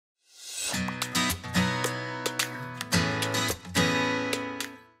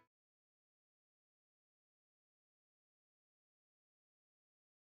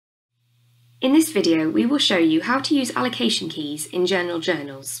In this video, we will show you how to use allocation keys in general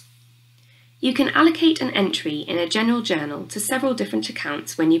journals. You can allocate an entry in a general journal to several different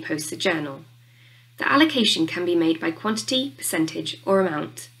accounts when you post the journal. The allocation can be made by quantity, percentage, or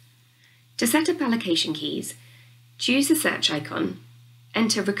amount. To set up allocation keys, choose the search icon,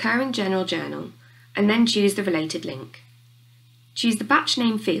 enter recurring general journal, and then choose the related link. Choose the batch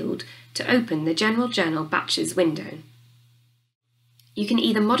name field to open the general journal batches window. You can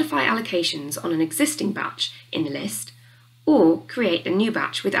either modify allocations on an existing batch in the list, or create a new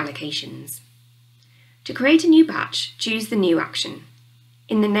batch with allocations. To create a new batch, choose the New action.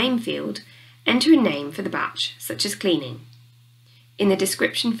 In the Name field, enter a name for the batch, such as cleaning. In the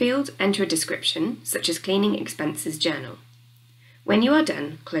Description field, enter a description, such as Cleaning Expenses Journal. When you are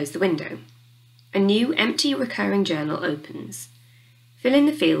done, close the window. A new empty recurring journal opens. Fill in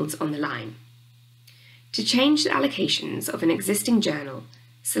the fields on the line. To change the allocations of an existing journal,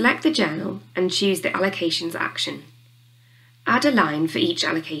 select the journal and choose the Allocations action. Add a line for each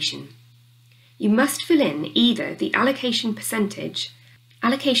allocation. You must fill in either the allocation percentage,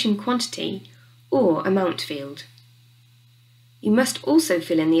 allocation quantity, or amount field. You must also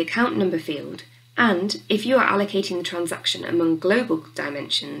fill in the account number field and, if you are allocating the transaction among global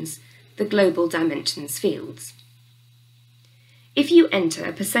dimensions, the global dimensions fields. If you enter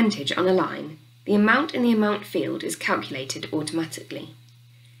a percentage on a line, the amount in the amount field is calculated automatically.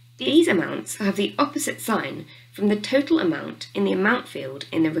 These amounts have the opposite sign from the total amount in the amount field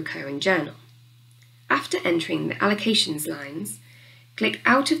in the recurring journal. After entering the allocations lines, click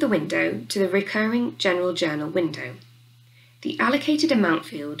out of the window to the recurring general journal window. The allocated amount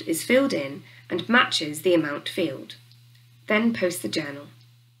field is filled in and matches the amount field. Then post the journal.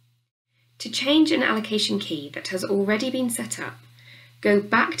 To change an allocation key that has already been set up, go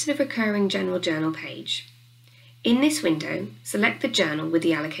back to the recurring general journal page. In this window, select the journal with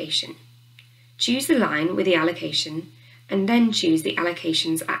the allocation. Choose the line with the allocation and then choose the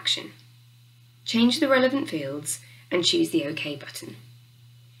allocations action. Change the relevant fields and choose the OK button.